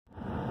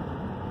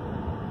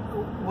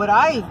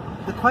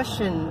the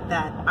question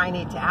that I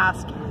need to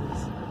ask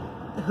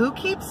is, who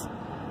keeps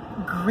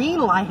green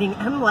lighting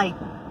M light?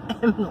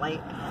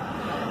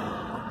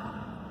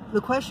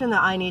 The question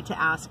that I need to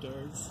ask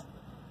is,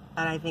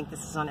 and I think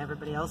this is on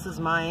everybody else's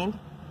mind,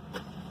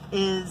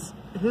 is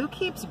who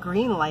keeps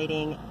green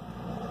lighting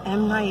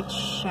M. Night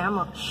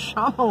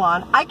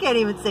Shyamalan? I can't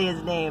even say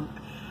his name.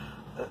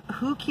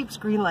 Who keeps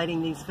green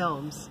lighting these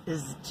films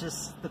is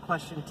just the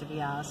question to be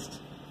asked.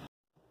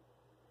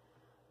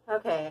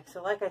 Okay,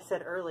 so like I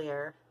said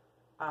earlier,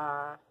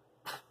 I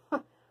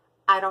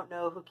don't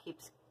know who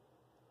keeps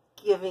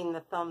giving the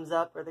thumbs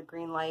up or the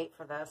green light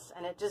for this,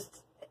 and it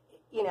just,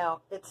 you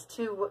know, it's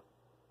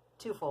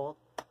twofold.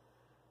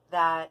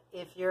 That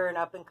if you're an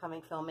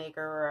up-and-coming filmmaker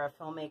or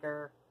a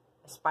filmmaker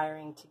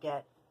aspiring to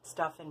get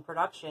stuff in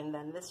production,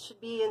 then this should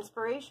be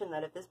inspiration,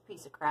 that if this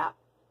piece of crap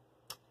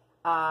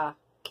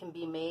can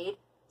be made,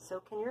 so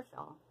can your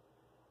film.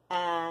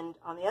 And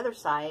on the other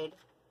side,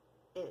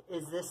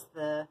 is this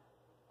the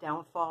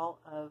downfall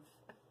of...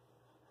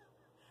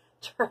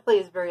 Charlie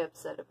is very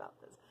upset about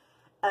this.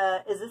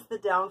 Is this the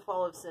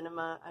downfall of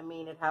cinema? I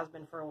mean, it has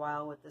been for a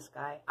while with this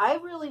guy. I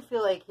really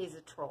feel like he's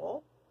a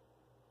troll.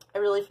 I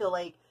really feel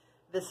like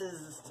this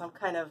is some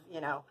kind of,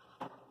 you know,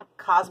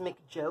 cosmic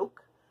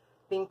joke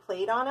being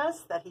played on us,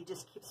 that he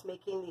just keeps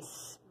making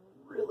these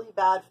really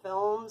bad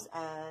films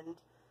and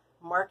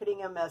marketing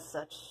them as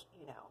such,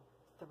 you know,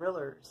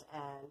 thrillers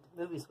and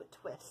movies with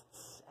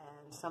twists.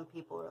 And some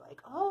people are like,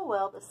 oh,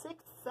 well, The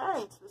Sixth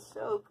Sense was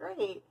so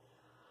great.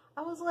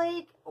 I was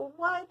like,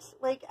 what?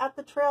 Like, at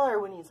the trailer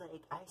when he's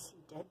like, I see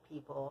dead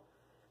people.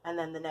 And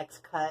then the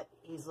next cut,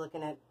 he's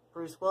looking at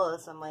Bruce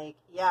Willis. I'm like,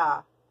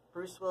 yeah,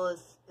 Bruce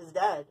Willis is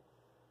dead.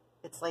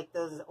 It's like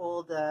those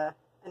old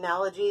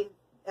analogy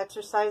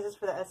exercises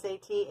for the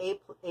SAT. A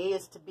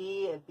is to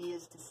B and B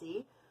is to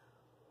C.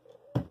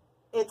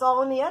 It's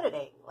all in the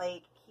editing.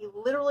 Like, he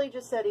literally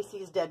just said he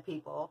sees dead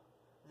people.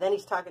 Then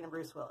he's talking to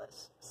Bruce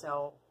Willis.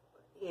 So,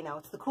 you know,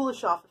 it's the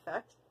Kuleshov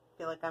effect. I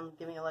feel like I'm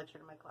giving a lecture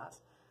to my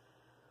class.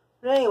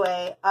 But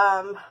anyway,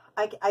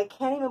 I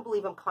can't even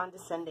believe I'm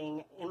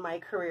condescending in my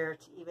career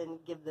to even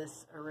give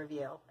this a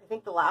review. I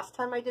think the last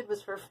time I did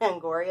was for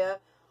Fangoria.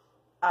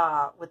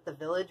 With The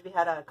Village, we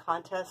had a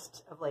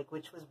contest of like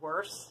which was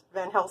worse,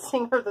 Van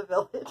Helsing or The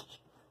Village.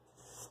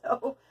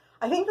 So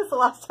I think that's the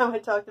last time I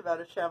talked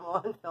about a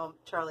Shyamalan film.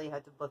 Charlie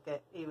had to book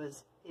it. He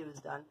was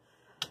done.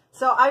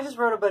 So I just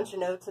wrote a bunch of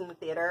notes in the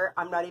theater.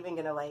 I'm not even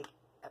gonna like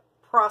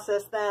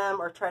process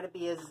them or try to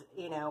be as,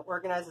 you know,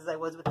 organized as I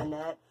was with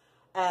Annette.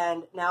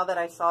 And now that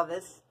I saw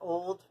this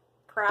old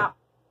crap,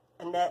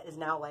 Annette is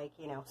now like,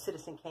 you know,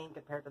 Citizen Kane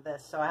compared to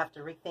this. So I have to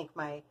rethink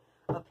my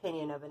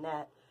opinion of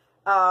Annette.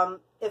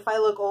 If I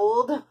look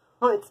old,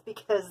 it's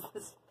because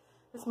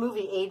this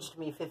movie aged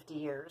me 50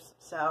 years.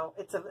 So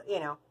it's a, you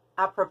know,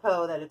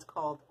 apropos that it's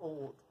called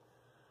Old.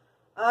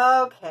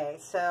 Okay,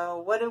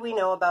 so what do we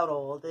know about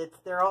Old?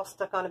 They're all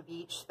stuck on a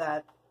beach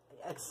that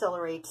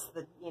accelerates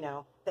the, you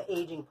know, the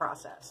aging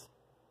process.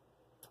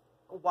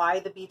 Why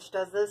the beach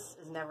does this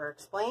is never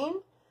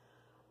explained.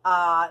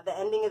 The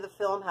ending of the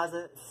film has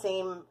the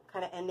same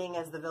kind of ending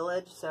as The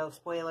Village, so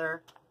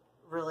spoiler,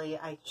 really,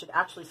 I should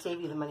actually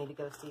save you the money to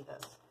go see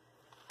this.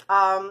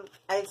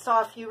 I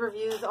saw a few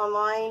reviews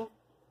online.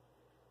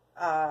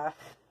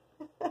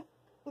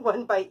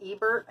 One by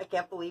Ebert. I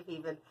can't believe he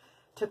even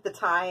took the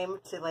time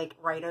to like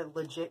write a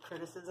legit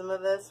criticism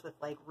of this with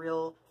like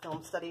real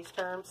film studies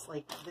terms.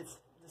 Like this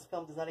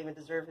film does not even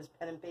deserve his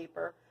pen and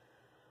paper.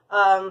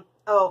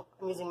 Oh,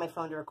 I'm using my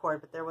phone to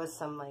record, but there was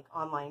some like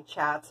online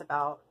chats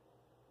about,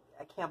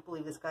 I can't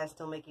believe this guy's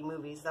still making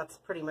movies. That's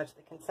pretty much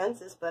the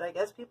consensus, but I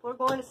guess people are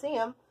going to see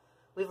him.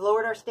 We've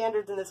lowered our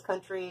standards in this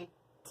country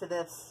to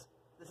this.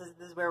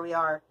 This is where we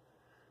are.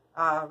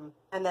 And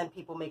then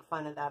people make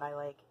fun of that. I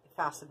like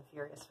Fast and the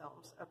Furious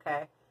films.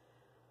 Okay.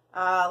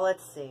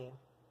 Let's see.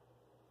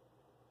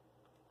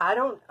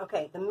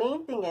 Okay, the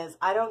main thing is,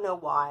 I don't know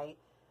why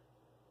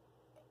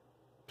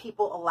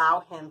people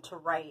allow him to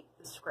write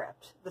the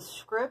script. The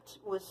script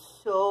was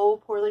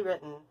so poorly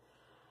written.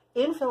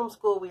 In film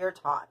school, we are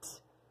taught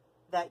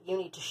that you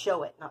need to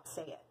show it, not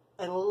say it.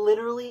 And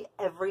literally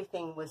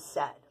everything was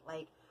said.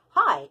 Like,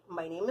 hi,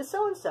 my name is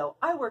so-and-so.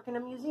 I work in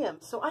a museum,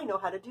 so I know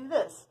how to do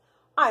this.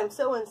 I'm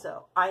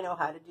so-and-so. I know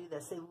how to do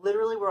this. They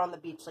literally were on the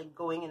beach, like,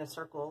 going in a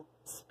circle,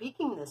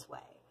 speaking this way.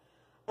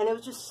 And it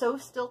was just so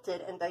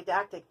stilted and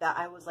didactic that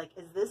I was like,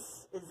 is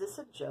this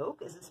a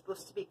joke? Is this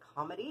supposed to be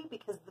comedy?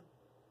 Because the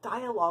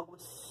dialogue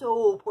was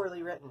so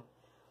poorly written.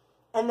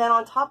 And then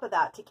on top of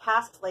that, to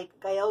cast, like,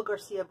 Gael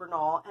Garcia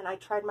Bernal, and I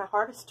tried my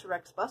hardest to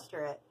Rex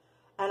Buster it,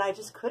 and I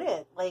just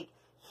couldn't. Like,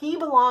 he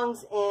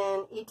belongs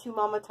in Y Tu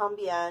Mama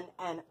Tambien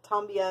and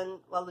Tambien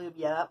La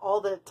Lluvia,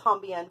 all the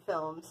Tambien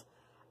films.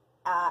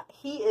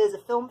 He is a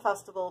film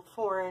festival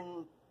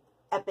foreign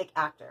epic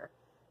actor.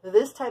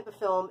 This type of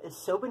film is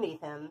so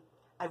beneath him.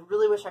 I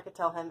really wish I could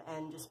tell him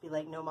and just be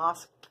like, no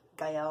mas,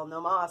 Gael,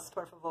 no mas,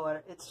 por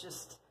favor. It's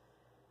just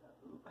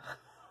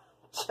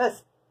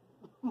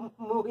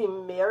muy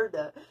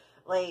mierda.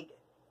 Like,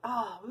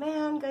 oh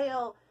man,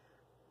 Gael,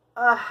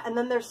 And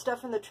then there's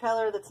stuff in the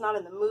trailer that's not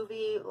in the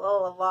movie, la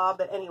la la.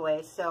 But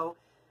anyway, so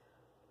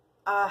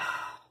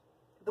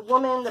the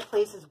woman that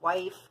plays his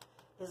wife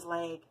is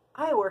like,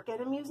 I work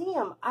at a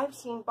museum. I've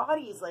seen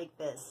bodies like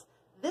this.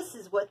 This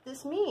is what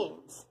this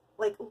means.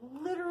 Like,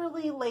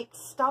 literally, like,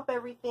 stop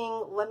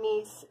everything. Let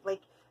me,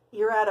 like,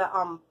 you're at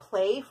a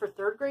play for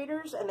third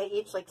graders, and they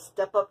each, like,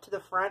 step up to the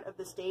front of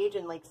the stage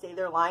and, like, say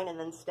their line and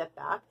then step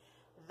back.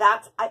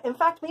 That's, in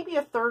fact, maybe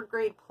a third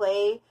grade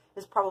play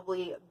is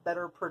probably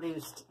better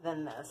produced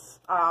than this.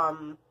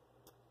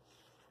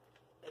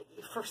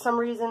 For some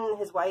reason,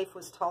 his wife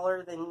was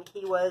taller than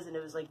he was, and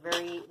it was, like,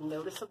 very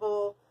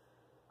noticeable.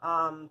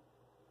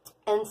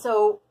 And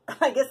so,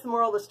 I guess the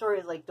moral of the story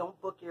is, like, don't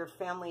book your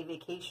family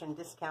vacation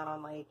discount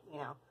on, like, you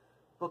know,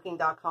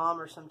 booking.com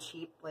or some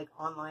cheap, like,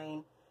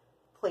 online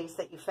place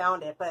that you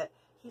found it. But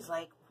he's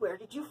like, where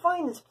did you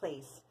find this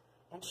place?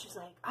 And she's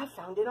like, I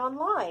found it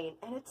online.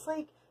 And it's,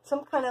 like,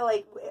 some kind of,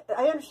 like,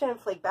 I understand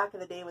if, like, back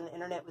in the day when the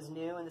internet was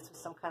new and this was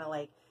some kind of,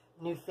 like,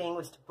 new thing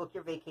was to book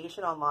your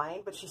vacation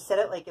online. But she said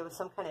it like it was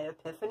some kind of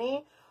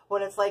epiphany,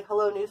 when it's like,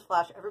 hello,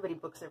 newsflash, everybody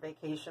books their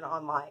vacation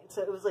online.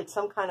 So it was, like,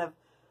 some kind of,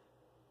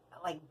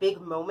 like, big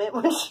moment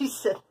when she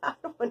said that,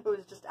 when it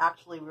was just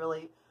actually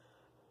really,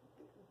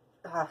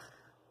 I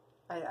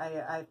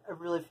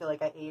really feel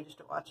like I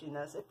aged watching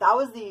this. If that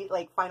was the,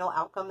 like, final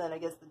outcome, then I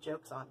guess the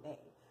joke's on me.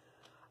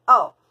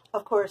 Oh,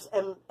 of course,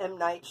 M.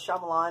 Night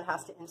Shyamalan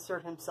has to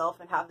insert himself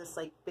and have this,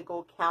 like, big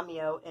old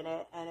cameo in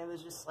it, and it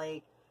was just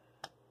like,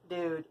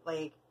 dude,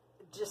 like,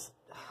 just,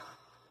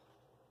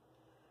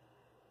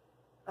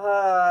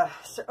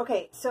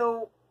 okay,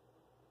 so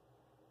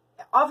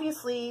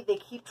obviously, they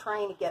keep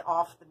trying to get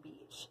off the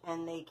beach,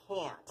 and they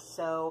can't.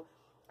 So,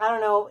 I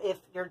don't know if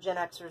your Gen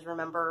Xers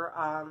remember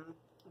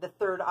the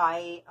Third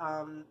Eye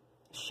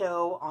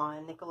show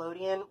on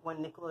Nickelodeon, when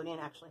Nickelodeon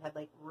actually had,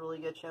 like, really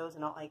good shows,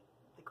 and not, like,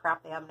 the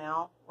crap they have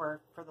now,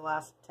 or for the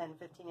last 10,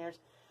 15 years.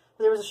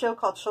 But there was a show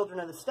called Children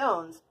of the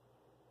Stones,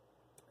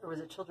 or was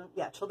it Children?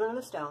 Yeah, Children of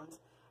the Stones,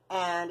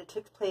 and it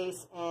took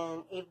place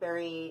in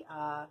Avebury,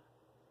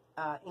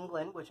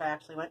 England, which I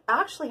actually went.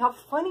 Actually, how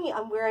funny,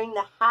 I'm wearing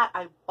the hat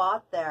I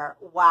bought there.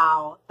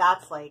 Wow,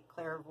 that's, like,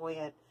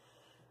 clairvoyant.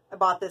 I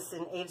bought this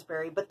in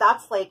Avebury, but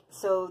that's, like,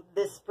 so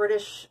this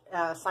British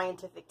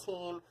scientific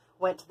team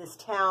went to this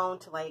town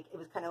to, like, it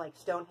was kind of like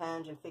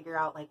Stonehenge, and figure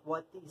out, like,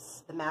 what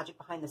the magic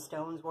behind the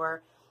stones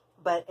were.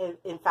 But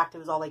in fact, it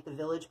was all, like, the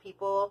village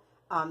people,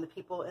 the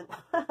people in,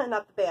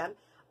 not the band,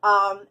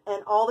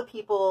 and all the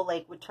people,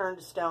 like, would turn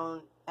to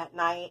stone at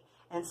night.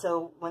 And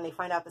so when they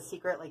find out the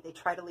secret, like, they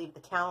try to leave the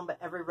town, but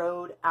every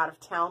road out of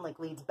town, like,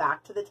 leads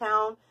back to the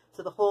town.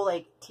 So the whole,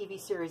 like, TV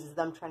series is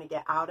them trying to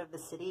get out of the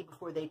city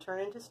before they turn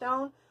into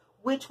stone,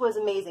 which was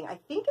amazing. I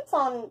think it's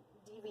on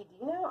DVD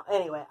now.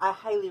 Anyway, I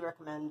highly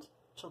recommend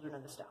Children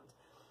of the Stones.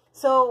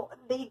 So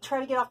they try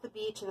to get off the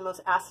beach in the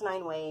most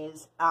asinine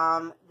ways.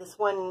 This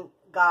one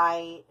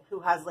guy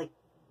who has, like,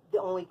 the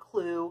only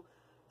clue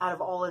out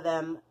of all of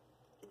them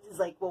is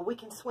like, well, we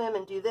can swim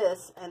and do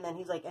this. And then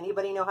he's like,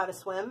 anybody know how to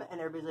swim?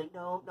 And everybody's like,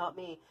 no, not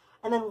me.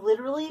 And then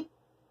literally,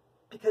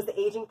 because the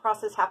aging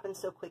process happens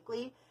so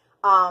quickly,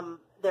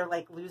 they're,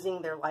 like,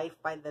 losing their life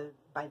by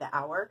the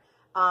hour.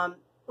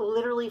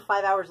 Literally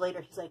 5 hours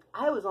later, he's like,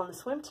 I was on the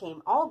swim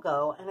team, I'll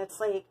go. And it's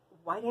like,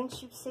 why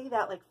didn't you say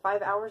that, like,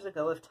 5 hours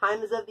ago? If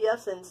time is of the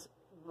essence,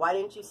 why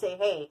didn't you say,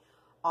 hey,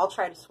 I'll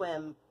try to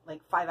swim,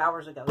 like, 5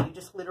 hours ago? You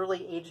just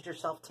literally aged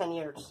yourself 10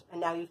 years,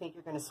 and now you think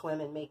you're going to swim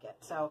and make it.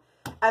 So,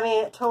 I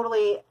mean,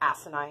 totally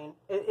asinine.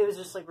 It was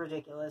just, like,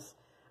 ridiculous.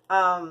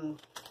 And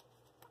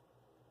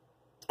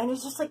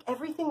it's just, like,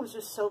 everything was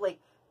just so, like,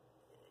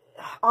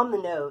 on the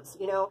nose,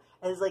 you know?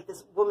 And it's like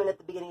this woman at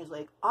the beginning is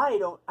like, I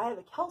have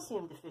a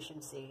calcium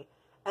deficiency.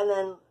 And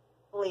then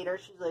later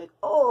she's like,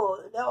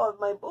 oh, now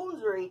my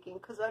bones are aching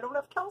because I don't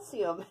have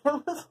calcium.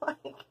 And it was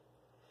like,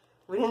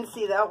 we didn't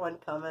see that one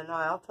coming,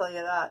 I'll tell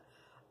you that.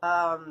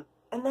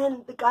 And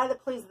then the guy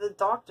that plays the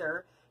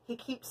doctor, he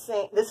keeps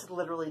saying, this is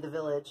literally The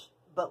Village,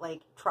 but,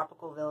 like,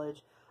 tropical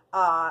village.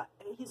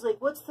 He's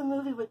like, what's the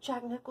movie with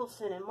Jack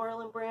Nicholson and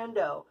Marlon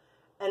Brando?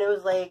 And it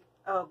was like,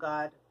 oh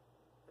God.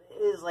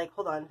 It is like,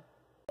 hold on.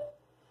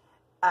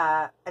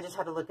 I just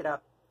had to look it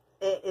up.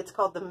 It's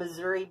called The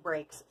Missouri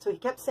Breaks. So he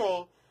kept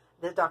saying,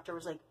 the doctor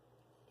was like,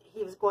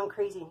 he was going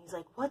crazy, and he's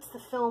like, what's the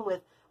film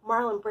with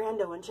Marlon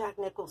Brando and Jack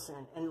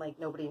Nicholson? And, like,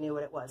 nobody knew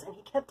what it was. And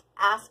he kept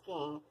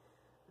asking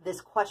this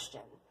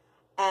question.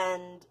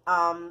 And,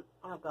 oh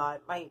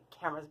God, my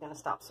camera's going to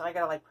stop. So I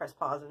got to, like, press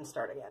pause and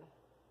start again.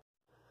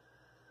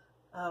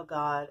 Oh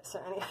God.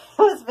 So anyway,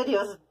 this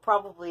video is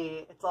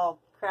probably, it's all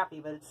crappy,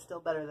 but it's still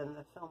better than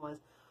the film was.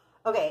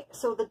 Okay,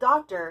 so the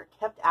doctor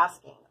kept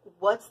asking,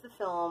 what's the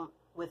film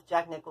with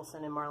Jack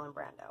Nicholson and Marlon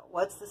Brando?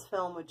 What's this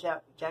film with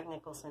Jack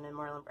Nicholson and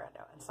Marlon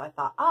Brando? And so I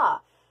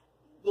thought,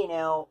 you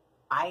know,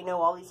 I know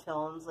all these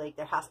films, like,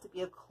 there has to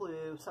be a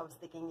clue. So I was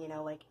thinking, you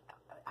know, like,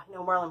 I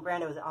know Marlon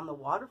Brando is on the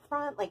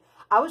waterfront. Like,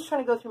 I was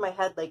trying to go through my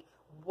head, like,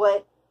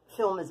 what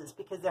film is this?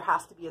 Because there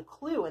has to be a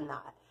clue in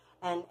that.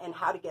 and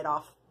how to get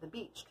off the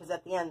beach, because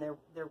at the end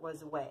there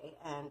was a way,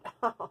 and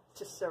it's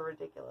just so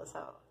ridiculous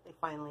how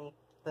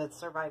the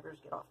survivors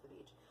get off the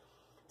beach.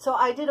 So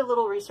I did a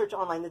little research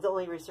online. That's the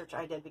only research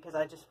I did because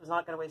I just was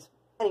not going to waste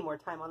any more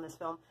time on this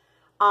film.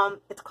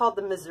 It's called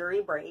The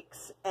Missouri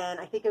Breaks, and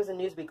I think it was a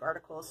Newsweek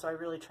article, so I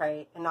really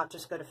try and not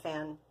just go to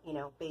fan,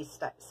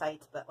 based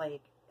sites, but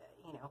like,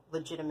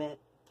 legitimate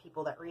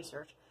people that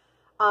research.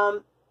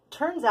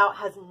 Turns out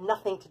has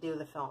nothing to do with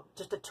the film.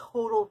 Just a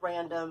total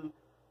random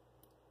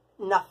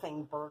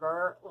nothing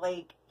burger.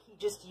 Like, he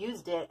just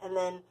used it, and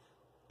then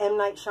M.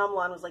 Night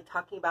Shyamalan was like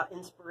talking about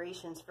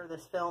inspirations for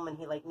this film, and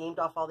he like named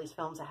off all these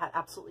films that had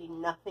absolutely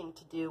nothing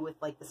to do with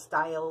like the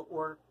style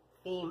or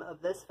theme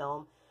of this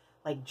film.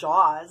 Like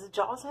Jaws.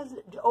 Jaws has,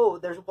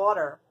 there's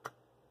water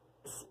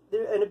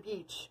and a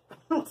beach.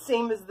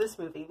 Same as this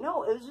movie.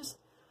 No, it was just,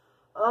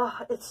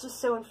 it's just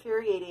so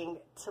infuriating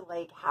to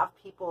like have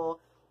people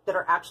that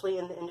are actually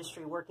in the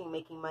industry working,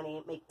 making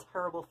money, make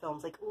terrible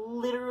films. Like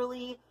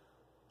literally,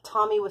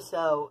 Tommy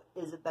Wiseau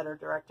is a better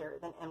director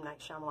than M. Night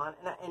Shyamalan,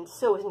 and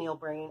so is Neil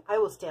Breen. I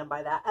will stand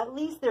by that. At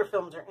least their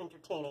films are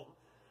entertaining.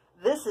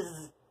 This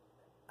is,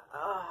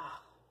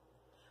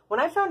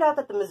 when I found out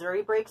that The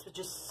Missouri Breaks was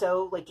just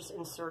so, like, just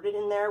inserted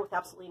in there with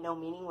absolutely no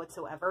meaning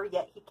whatsoever,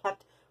 yet he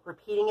kept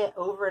repeating it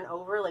over and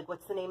over, like,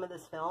 what's the name of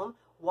this film?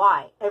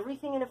 Why?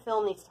 Everything in a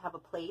film needs to have a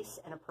place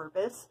and a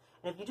purpose,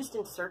 and if you just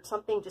insert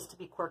something just to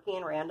be quirky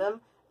and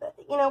random,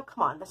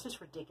 come on, that's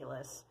just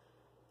ridiculous.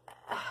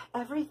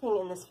 Everything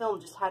in this film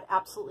just had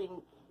absolutely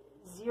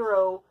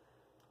zero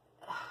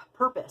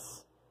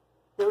purpose.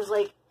 There was,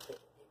 like,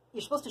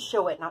 you're supposed to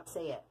show it, not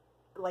say it.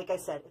 Like I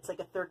said, it's like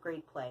a third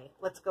grade play.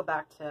 Let's go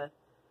back to...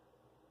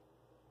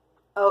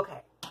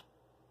 Okay.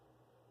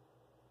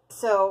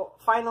 So,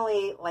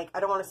 finally, like, I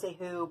don't want to say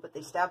who, but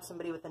they stab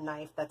somebody with a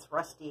knife that's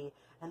rusty,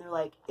 and they're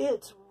like,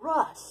 it's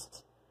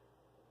rust.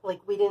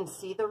 Like, we didn't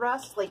see the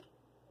rust. Like,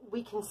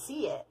 we can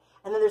see it.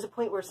 And then there's a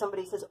point where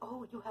somebody says,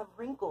 oh, you have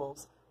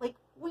wrinkles. Like,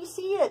 we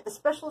see it. The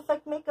special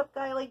effect makeup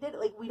guy, like, did it.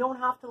 Like, we don't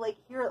have to, like,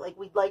 hear it. Like,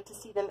 we'd like to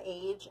see them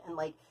age and,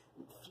 like,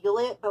 feel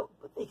it. But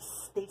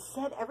they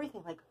said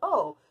everything. Like,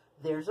 oh,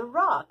 there's a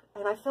rock.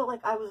 And I felt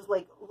like I was,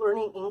 like,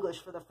 learning English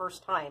for the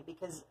first time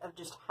because of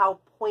just how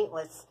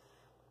pointless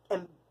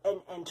and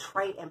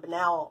trite and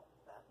banal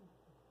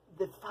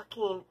the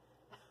fucking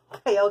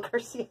Gael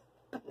Garcia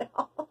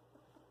banal.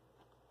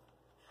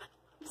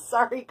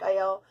 Sorry,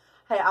 Gael.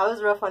 Hey, I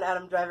was rough on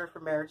Adam Driver for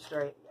Marriage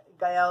Story.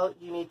 Gael,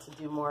 you need to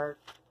do more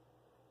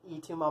Y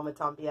Tu Mama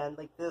Tambien.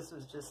 Like, this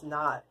was just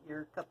not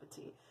your cup of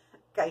tea.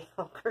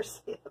 Gael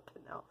Garcia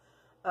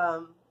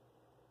Pinel.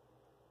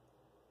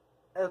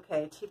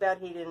 Okay, too bad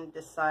he didn't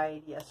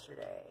decide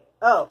yesterday.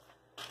 Oh,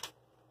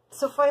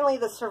 so finally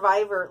the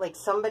survivor, like,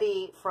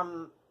 somebody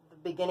from the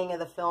beginning of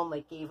the film,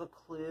 like, gave a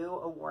clue,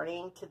 a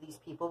warning to these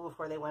people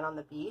before they went on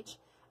the beach.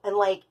 And,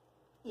 like,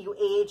 you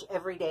age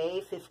every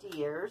day 50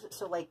 years,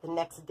 so, like, the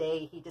next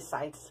day he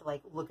decides to,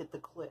 like, look at the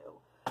clue.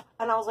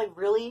 And I was like,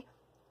 really?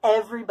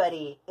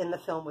 Everybody in the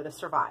film would have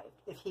survived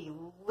if he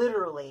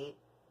literally,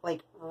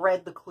 like,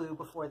 read the clue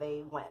before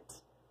they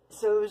went.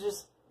 So it was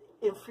just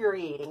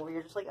infuriating, where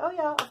you're just like, oh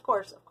yeah, of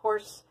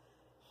course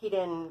he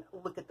didn't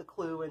look at the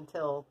clue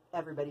until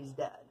everybody's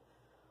dead.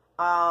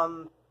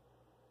 The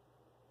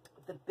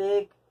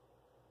big,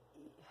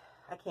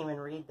 I can't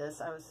even read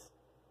this.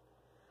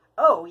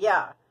 Oh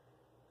yeah.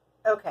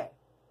 Okay.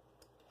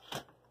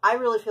 I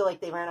really feel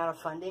like they ran out of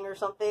funding or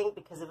something,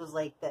 because it was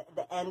like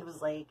the end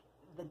was like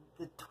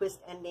the twist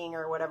ending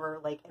or whatever,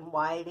 like, and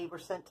why they were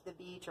sent to the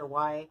beach or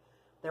why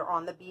they're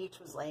on the beach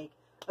was like,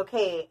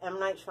 okay, M.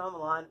 Night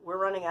Shyamalan, we're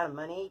running out of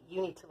money.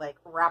 You need to, like,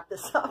 wrap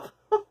this up.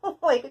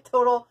 Like a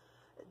total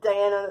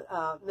Diana,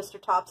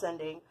 Mr. Tops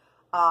ending.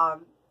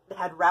 They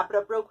had to wrap it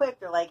up real quick.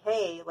 They're like,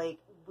 hey, like,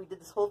 we did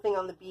this whole thing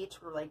on the beach.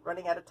 We're, like,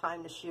 running out of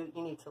time to shoot.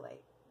 You need to,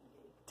 like,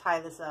 tie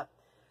this up.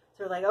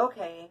 So they're like,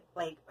 okay,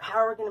 like, how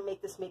are we going to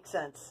make this make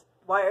sense?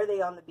 Why are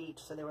they on the beach?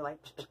 So they were like,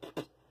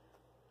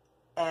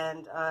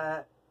 and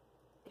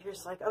you're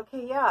just like,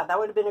 okay, yeah, that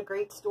would have been a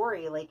great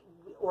story. Like,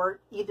 or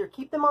either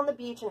keep them on the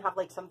beach and have,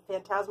 like, some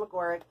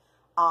phantasmagoric,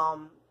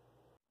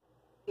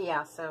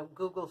 yeah, so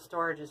Google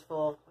storage is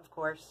full, of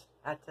course.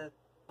 Had to,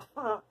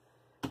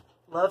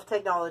 love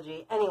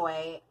technology.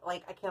 Anyway,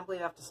 like, I can't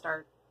believe I have to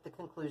start the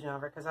conclusion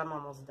over because I'm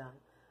almost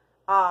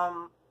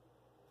done.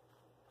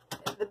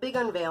 The big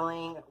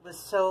unveiling was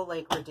so,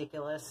 like,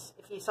 ridiculous.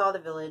 If you saw The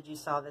Village, you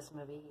saw this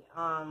movie.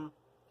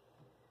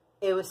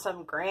 It was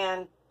some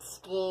grand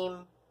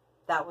scheme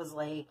that was,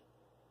 like,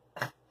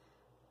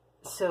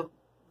 so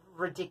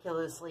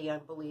ridiculously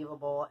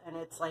unbelievable, and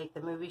it's like the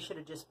movie should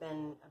have just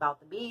been about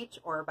the beach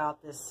or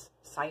about this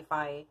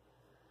sci-fi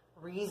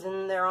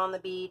reason they're on the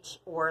beach,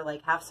 or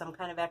like have some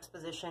kind of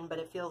exposition, but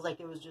it feels like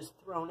it was just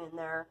thrown in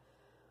there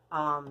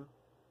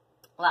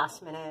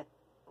last minute,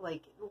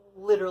 like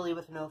literally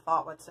with no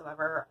thought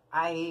whatsoever.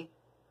 I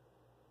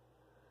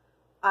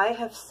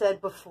have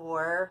said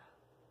before,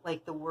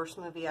 like, the worst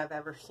movie I've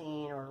ever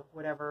seen or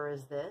whatever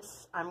is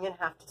this. I'm gonna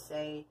have to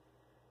say,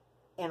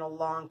 in a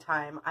long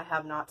time, I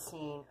have not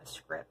seen a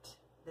script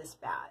this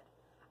bad.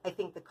 I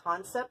think the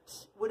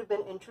concept would have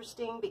been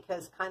interesting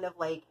because kind of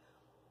like,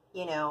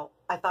 you know,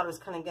 I thought it was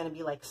kind of going to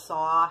be like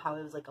Saw, how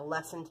it was like a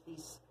lesson to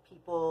these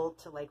people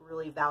to like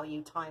really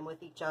value time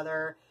with each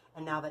other.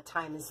 And now that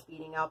time is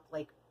speeding up,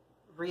 like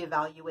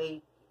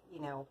reevaluate,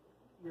 you know,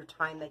 your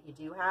time that you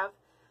do have.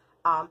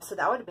 So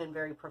that would have been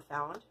very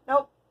profound.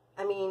 Nope.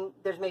 I mean,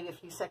 there's maybe a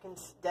few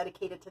seconds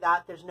dedicated to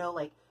that. There's no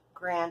like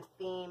grand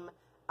theme,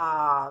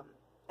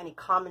 any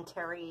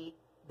commentary.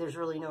 There's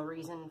really no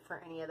reason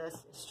for any of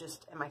this. It's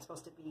just, am I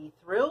supposed to be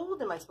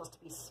thrilled? Am I supposed to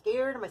be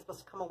scared? Am I supposed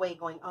to come away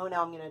going, oh,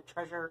 now I'm going to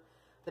treasure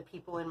the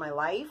people in my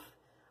life?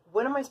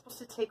 What am I supposed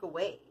to take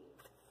away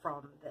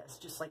from this?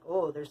 Just like,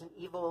 oh, there's an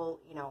evil,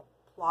 you know,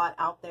 plot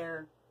out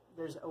there.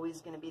 There's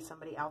always going to be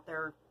somebody out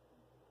there,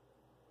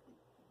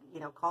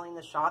 you know, calling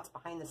the shots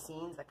behind the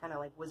scenes, that kind of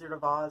like Wizard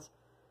of Oz,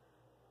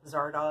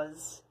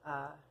 Zardoz,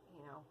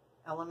 you know,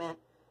 element.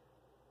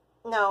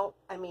 No,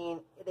 I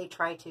mean, they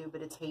try to,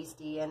 but it's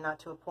hasty and not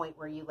to a point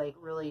where you, like,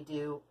 really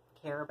do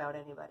care about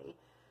anybody.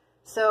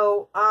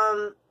 So,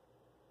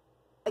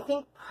 I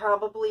think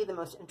probably the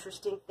most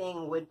interesting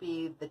thing would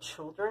be the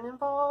children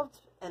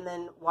involved, and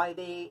then why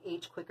they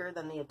age quicker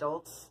than the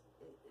adults.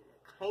 It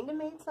kind of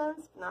made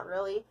sense, but not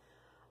really.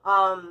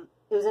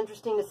 It was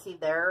interesting to see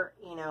their,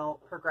 you know,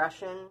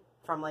 progression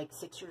from, like,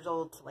 6 years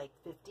old to, like,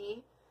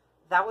 50.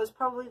 That was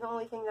probably the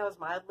only thing that was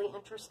mildly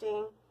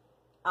interesting.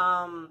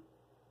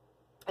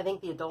 I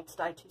think the adults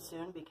died too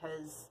soon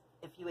because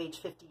if you age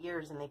 50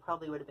 years, and they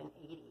probably would have been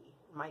 80.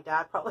 My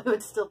dad probably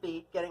would still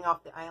be getting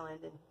off the island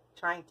and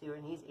trying to,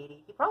 and he's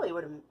 80. He probably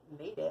would have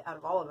made it out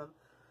of all of them.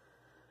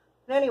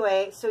 But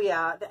anyway, so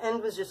yeah, the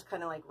end was just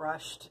kind of like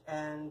rushed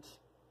and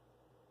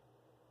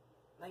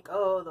like,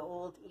 oh, the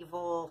old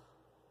evil,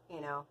 you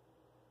know,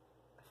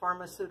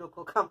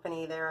 pharmaceutical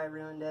company there, I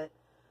ruined it.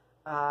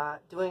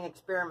 Doing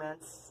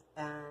experiments,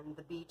 and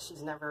the beach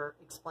is never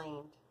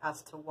explained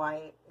as to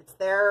why it's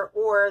there,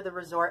 or the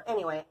resort.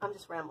 Anyway, I'm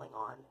just rambling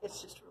on.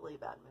 It's just really a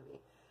bad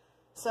movie.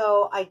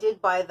 So I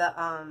did buy the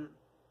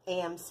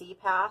AMC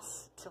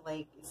pass to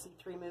like see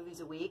 3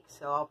 movies a week,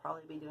 so I'll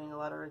probably be doing a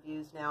lot of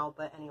reviews now.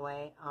 But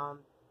anyway,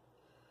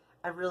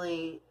 I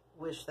really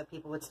wish that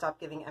people would stop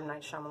giving M.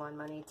 Night Shyamalan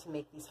money to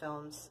make these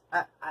films,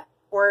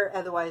 or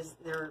otherwise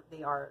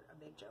they are a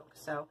big joke.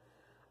 So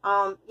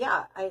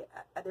yeah,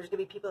 there's gonna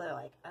be people that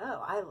are like,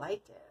 oh, I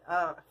liked it.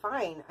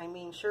 Fine. I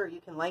mean, sure,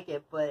 you can like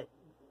it, but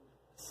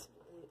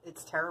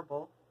it's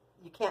terrible.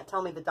 You can't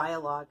tell me the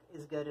dialogue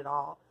is good at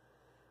all.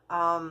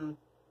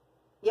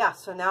 Yeah,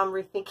 so now I'm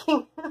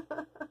rethinking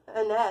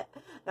Annette.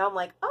 Now I'm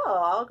like,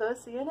 oh, I'll go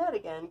see Annette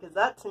again, because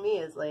that to me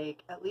is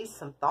like, at least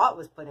some thought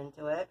was put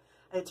into it.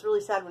 And it's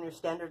really sad when your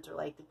standards are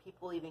like, did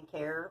people even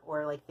care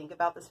or like think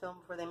about this film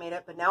before they made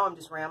it? But now I'm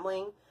just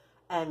rambling.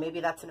 And maybe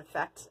that's an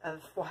effect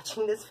of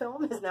watching this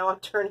film, is now I'm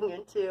turning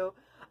into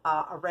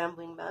a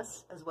rambling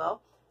mess as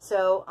well.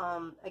 So,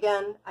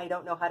 again, I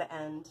don't know how to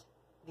end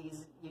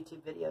these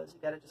YouTube videos. You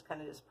got to just kind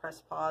of just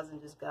press pause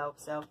and just go.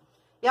 So,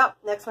 yep,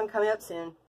 next one coming up soon.